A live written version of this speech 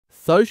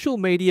Social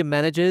media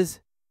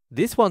managers,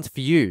 this one's for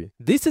you.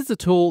 This is a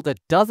tool that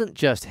doesn't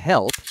just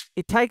help,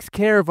 it takes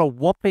care of a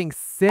whopping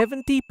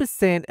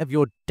 70% of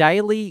your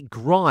daily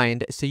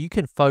grind so you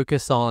can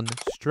focus on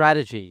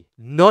strategy,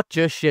 not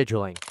just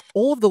scheduling.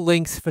 All of the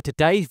links for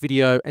today's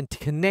video and to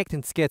connect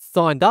and get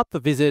signed up for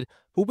Vizard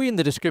will be in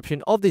the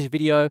description of this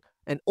video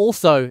and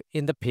also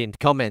in the pinned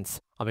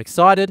comments. I'm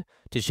excited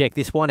to check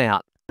this one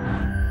out.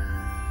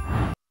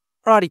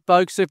 Alrighty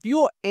folks, so if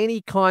you're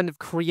any kind of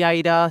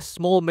creator,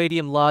 small,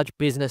 medium, large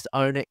business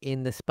owner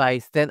in the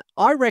space, then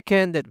I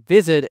reckon that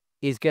Vizard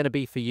is going to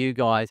be for you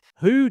guys.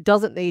 Who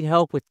doesn't need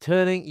help with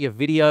turning your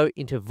video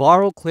into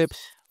viral clips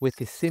with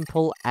this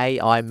simple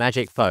AI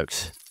magic,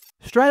 folks?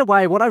 Straight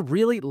away, what I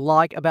really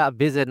like about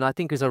Vizard, and I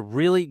think is a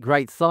really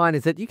great sign,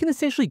 is that you can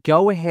essentially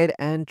go ahead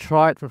and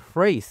try it for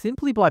free.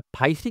 Simply by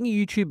pasting a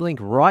YouTube link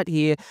right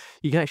here,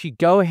 you can actually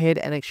go ahead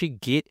and actually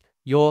get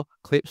your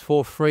clips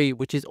for free,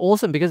 which is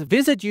awesome because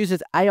Vizard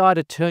uses AI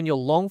to turn your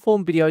long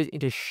form videos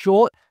into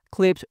short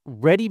clips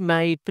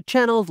ready-made for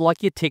channels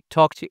like your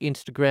TikToks, your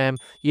Instagram,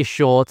 your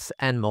Shorts,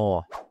 and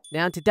more.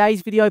 Now in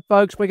today's video,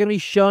 folks, we're going to be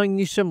showing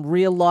you some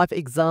real-life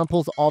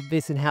examples of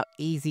this and how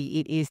easy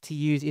it is to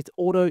use. Its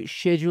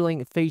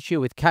auto-scheduling feature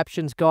with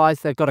captions, guys.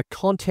 They've got a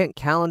content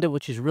calendar,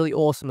 which is really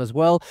awesome as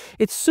well.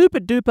 It's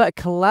super-duper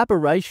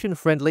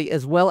collaboration-friendly,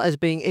 as well as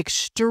being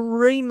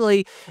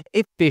extremely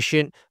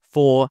efficient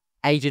for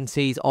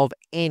agencies of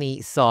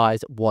any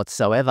size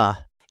whatsoever.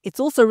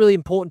 It's also really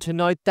important to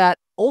note that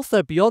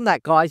also beyond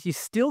that, guys, you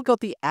still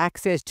got the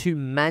access to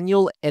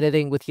manual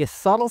editing with your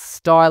subtle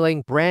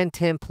styling, brand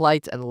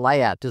templates, and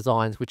layout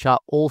designs, which are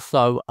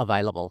also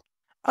available.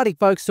 Alrighty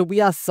folks, so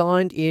we are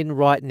signed in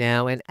right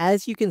now, and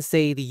as you can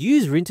see, the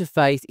user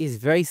interface is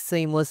very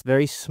seamless,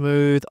 very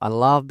smooth. I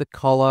love the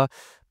color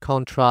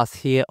contrast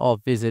here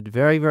of Vizard.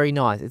 Very, very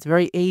nice. It's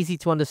very easy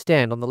to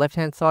understand. On the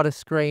left-hand side of the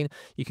screen,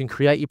 you can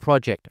create your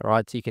project, all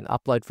right? So you can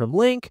upload from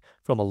link,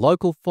 from a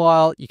local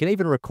file. You can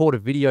even record a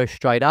video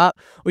straight up,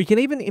 or you can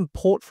even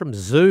import from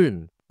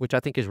Zoom, which I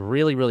think is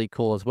really, really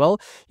cool as well.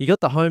 You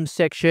got the home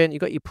section, you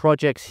got your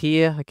projects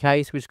here,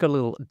 okay? So we've just got a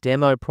little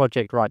demo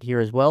project right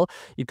here as well.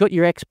 You've got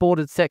your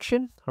exported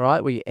section, all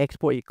right, where you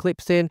export your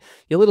clips in.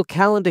 Your little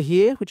calendar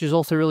here, which is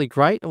also really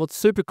great. And what's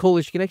super cool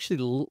is you can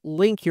actually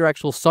link your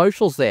actual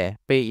socials there,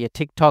 be it your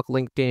TikTok,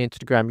 LinkedIn,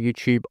 Instagram,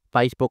 YouTube,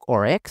 Facebook,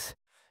 or X.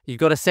 You've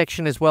got a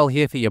section as well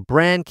here for your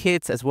brand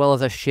kits, as well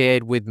as a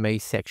shared with me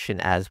section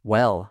as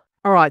well.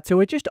 All right, so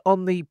we're just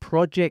on the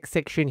project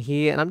section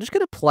here, and I'm just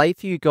going to play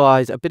for you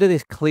guys a bit of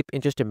this clip in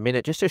just a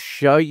minute, just to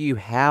show you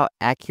how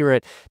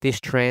accurate this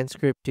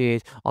transcript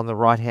is on the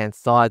right-hand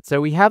side. So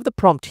we have the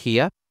prompt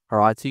here. All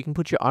right, so you can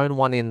put your own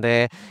one in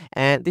there.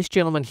 And this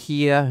gentleman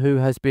here who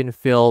has been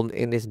filmed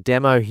in this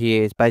demo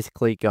here is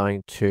basically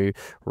going to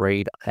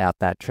read out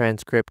that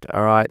transcript.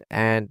 All right,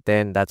 and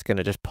then that's going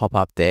to just pop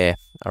up there.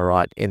 All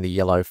right, in the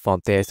yellow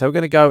font there. So we're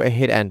going to go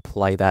ahead and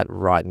play that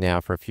right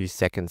now for a few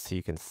seconds so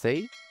you can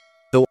see.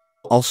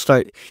 I'll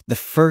start. The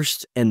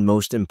first and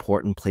most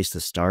important place to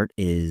start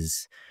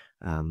is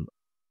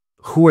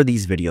who are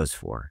these videos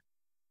for?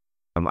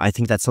 I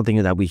think that's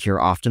something that we hear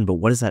often, but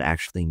what does that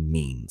actually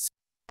mean?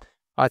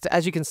 All right, so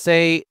as you can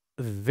see,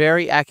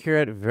 very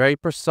accurate, very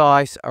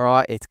precise. All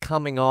right, it's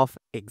coming off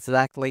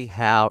exactly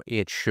how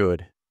it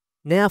should.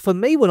 Now, for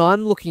me, when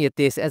I'm looking at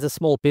this as a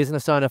small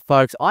business owner,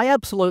 folks, I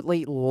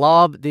absolutely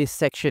love this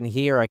section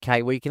here,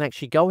 okay, where you can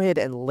actually go ahead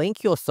and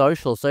link your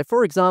socials. So,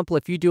 for example,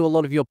 if you do a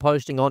lot of your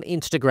posting on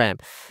Instagram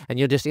and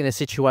you're just in a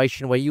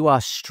situation where you are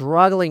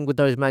struggling with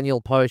those manual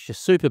posts, you're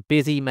super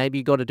busy, maybe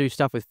you got to do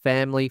stuff with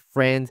family,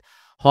 friends,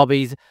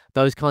 hobbies,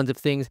 those kinds of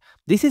things,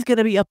 this is going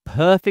to be a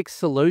perfect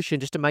solution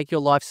just to make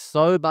your life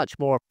so much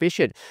more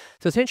efficient.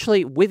 So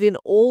essentially, within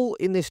all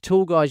in this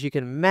tool, guys, you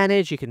can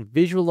manage, you can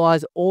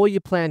visualize all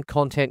your planned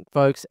content,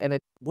 folks, and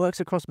it works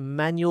across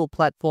manual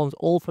platforms,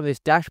 all from this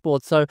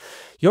dashboard. So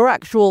your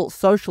actual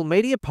social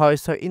media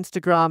post, so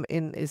Instagram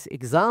in this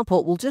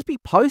example, will just be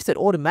posted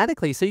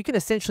automatically. So you can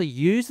essentially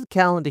use the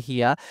calendar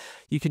here.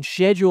 You can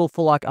schedule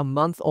for like a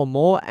month or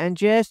more and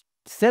just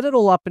set it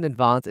all up in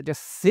advance and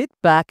just sit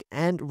back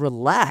and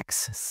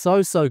relax.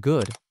 So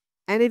good.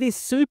 And it is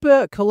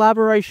super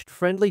collaboration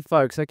friendly,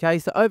 folks, okay?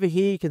 So over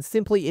here, you can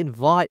simply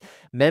invite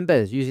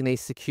members using a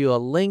secure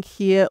link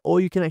here, or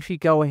you can actually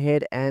go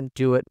ahead and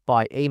do it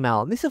by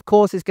email. And this, of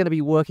course, is going to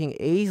be working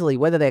easily,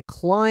 whether they're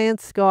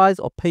clients, guys,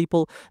 or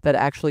people that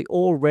are actually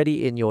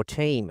already in your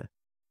team.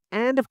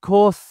 And of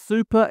course,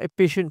 super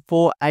efficient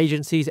for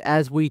agencies,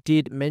 as we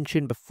did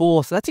mention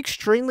before. So that's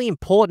extremely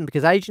important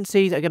because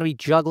agencies are going to be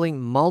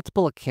juggling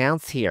multiple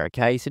accounts here,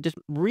 okay? So just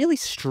really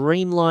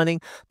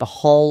streamlining the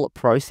whole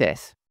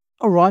process.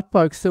 All right,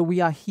 folks, so we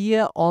are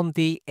here on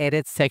the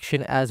edit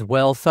section as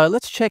well. So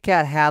let's check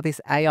out how this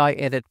AI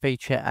edit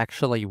feature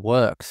actually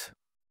works.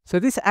 So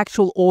this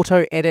actual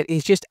auto edit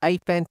is just a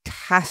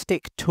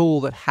fantastic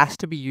tool that has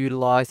to be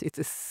utilized. It's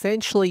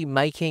essentially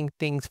making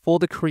things for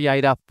the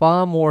creator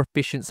far more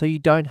efficient so you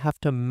don't have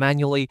to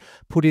manually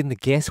put in the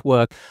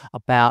guesswork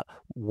about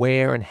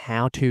where and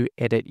how to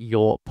edit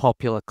your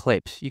popular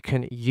clips. You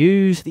can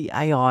use the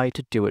AI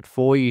to do it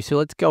for you. So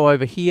let's go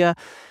over here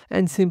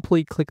and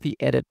simply click the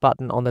edit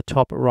button on the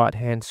top right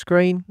hand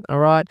screen. All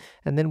right.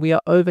 And then we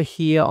are over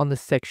here on the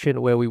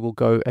section where we will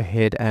go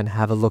ahead and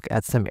have a look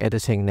at some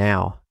editing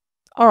now.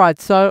 All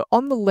right, so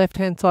on the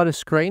left-hand side of the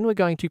screen, we're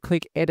going to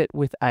click Edit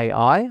with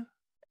AI.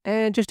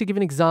 And just to give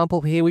an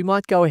example here, we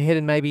might go ahead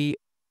and maybe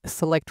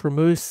select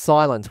Remove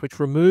Silence, which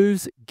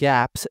removes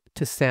gaps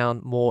to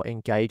sound more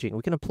engaging.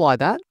 We can apply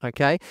that,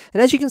 okay?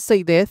 And as you can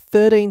see there,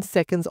 13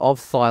 seconds of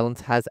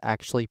silence has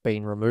actually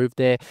been removed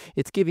there.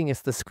 It's giving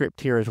us the script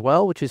here as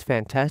well, which is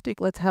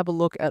fantastic. Let's have a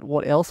look at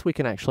what else we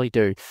can actually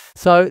do.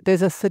 So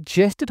there's a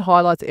suggested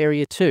highlights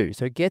area too.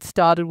 So get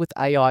started with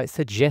AI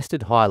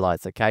suggested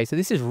highlights, okay? So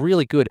this is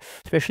really good,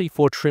 especially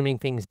for trimming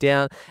things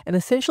down and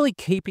essentially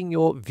keeping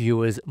your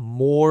viewers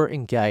more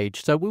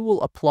engaged. So we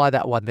will apply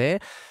that one there.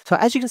 So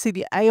as you can see,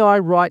 the AI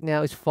right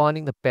now is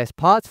finding the best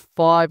parts.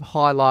 5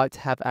 highlights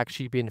have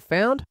actually been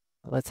found.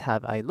 Let's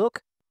have a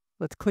look.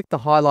 Let's click the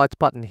highlights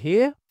button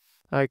here.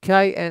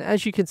 Okay, and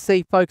as you can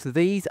see, folks,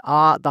 these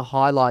are the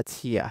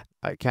highlights here.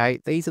 Okay,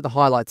 these are the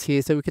highlights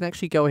here. So we can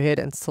actually go ahead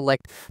and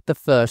select the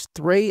first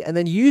 3. And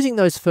then using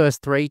those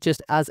first 3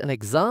 just as an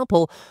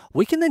example,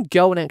 we can then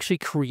go and actually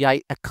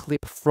create a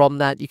clip from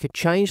that. You could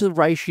change the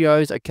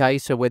ratios. Okay,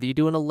 so whether you're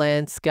doing a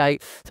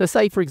landscape. So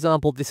say, for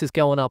example, this is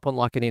going up on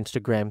like an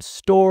Instagram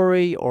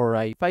story or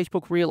a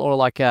Facebook reel or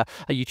like a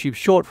YouTube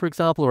short, for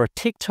example, or a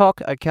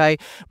TikTok. Okay,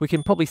 we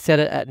can probably set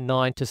it at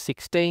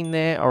 9:16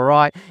 there. All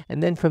right.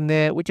 And then from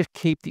there, we just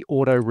keep the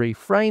auto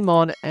reframe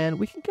on and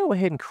we can go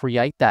ahead and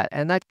create that.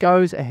 And that goes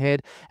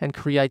ahead and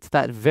creates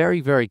that very,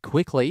 very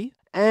quickly.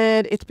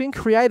 And it's been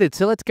created.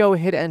 So let's go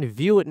ahead and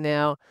view it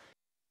now.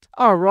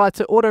 All right,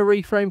 so auto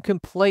reframe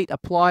complete.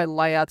 Apply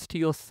layouts to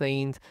your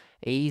scenes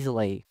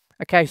easily.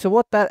 Okay, so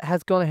what that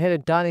has gone ahead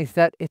and done is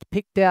that it's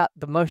picked out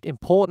the most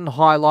important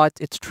highlights,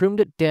 it's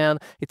trimmed it down,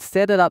 it's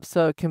set it up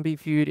so it can be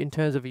viewed in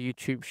terms of a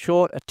YouTube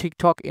short, a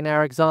TikTok in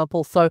our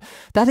example. So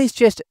that is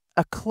just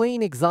a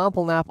clean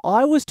example. Now, if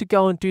I was to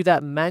go and do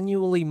that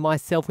manually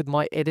myself with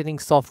my editing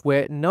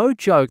software, no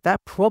joke,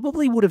 that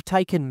probably would have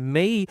taken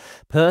me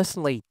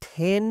personally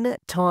 10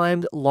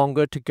 times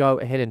longer to go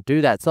ahead and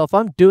do that. So if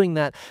I'm doing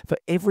that for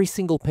every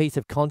single piece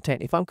of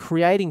content, if I'm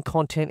creating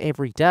content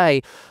every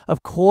day,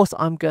 of course,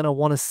 I'm going to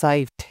want to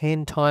save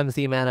 10 times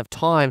the amount of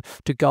time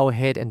to go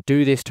ahead and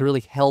do this to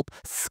really help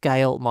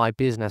scale my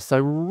business. So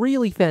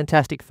really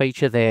fantastic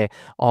feature there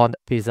on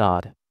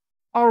Vizard.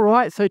 All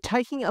right, so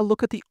taking a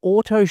look at the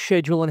auto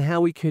schedule and how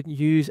we could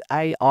use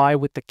AI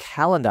with the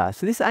calendar.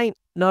 So this ain't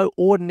no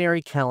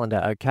ordinary calendar,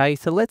 okay?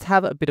 So let's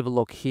have a bit of a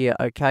look here,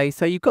 okay?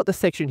 So you've got the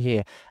section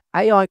here,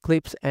 AI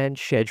clips and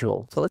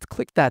schedule. So let's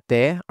click that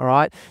there, all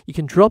right? You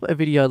can drop a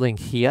video link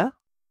here.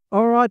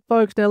 All right,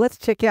 folks, now let's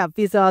check out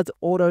Vizard's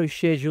auto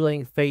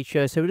scheduling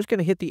feature. So we're just going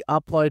to hit the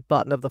upload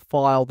button of the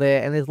file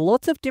there, and there's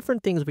lots of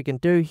different things we can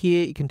do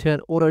here. You can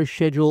turn auto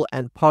schedule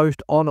and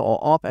post on or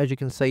off, as you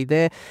can see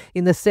there.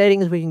 In the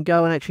settings, we can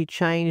go and actually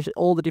change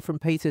all the different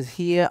pieces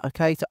here.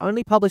 Okay, so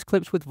only publish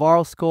clips with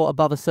viral score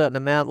above a certain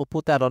amount. We'll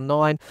put that on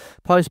 9.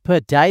 Post per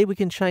day, we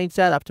can change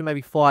that up to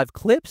maybe 5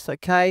 clips,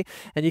 okay?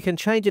 And you can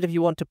change it if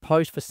you want to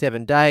post for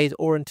 7 days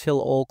or until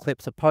all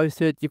clips are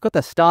posted. You've got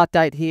the start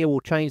date here.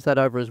 We'll change that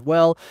over as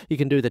well. You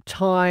can do the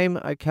time,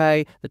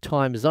 okay, the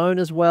time zone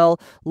as well.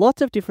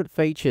 Lots of different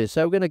features.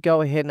 So we're going to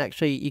go ahead and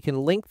actually, you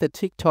can link the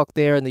TikTok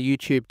there and the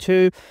YouTube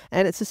too.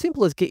 And it's as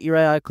simple as get your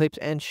AI clips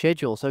and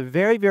schedule. So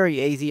very, very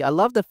easy. I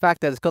love the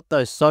fact that it's got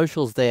those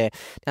socials there.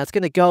 Now it's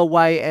going to go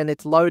away and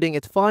it's loading.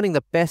 It's finding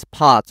the best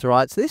parts,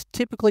 right? So this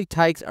typically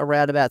takes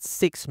around about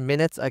 6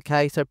 minutes,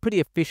 okay? So pretty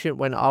efficient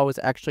when I was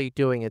actually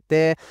doing it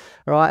there,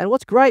 all right? And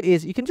what's great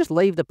is you can just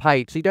leave the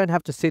page. So you don't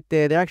have to sit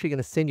there. They're actually going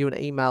to send you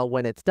an email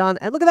when it's done.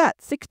 And look at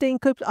that, 16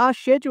 clips are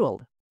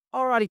scheduled.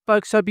 Alrighty,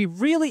 folks, so I'd be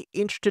really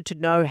interested to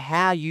know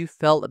how you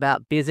felt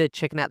about Vizard,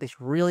 checking out this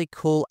really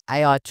cool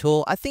AI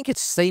tool. I think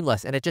it's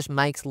seamless and it just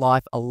makes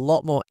life a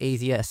lot more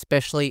easier,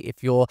 especially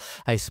if you're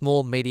a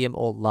small, medium,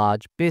 or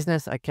large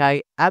business,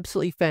 okay?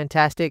 Absolutely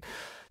fantastic.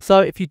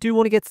 So if you do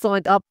want to get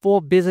signed up for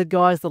Vizard,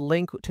 guys, the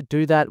link to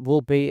do that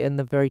will be in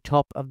the very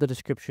top of the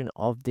description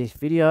of this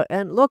video.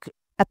 And look,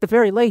 at the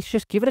very least,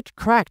 just give it a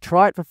crack.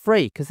 Try it for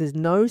free because there's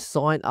no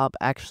sign up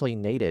actually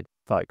needed.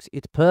 Folks,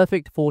 it's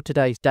perfect for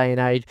today's day and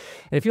age.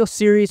 And if you're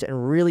serious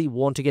and really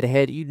want to get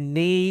ahead, you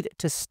need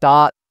to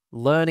start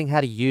learning how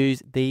to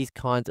use these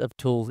kinds of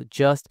tools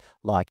just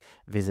like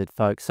Vizard,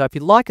 folks. So if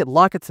you like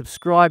it,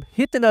 subscribe,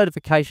 hit the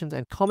notifications,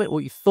 and comment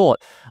what you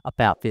thought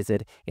about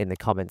Vizard in the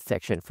comments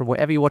section. From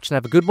wherever you're watching,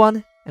 have a good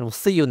one, and we'll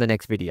see you in the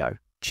next video.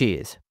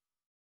 Cheers.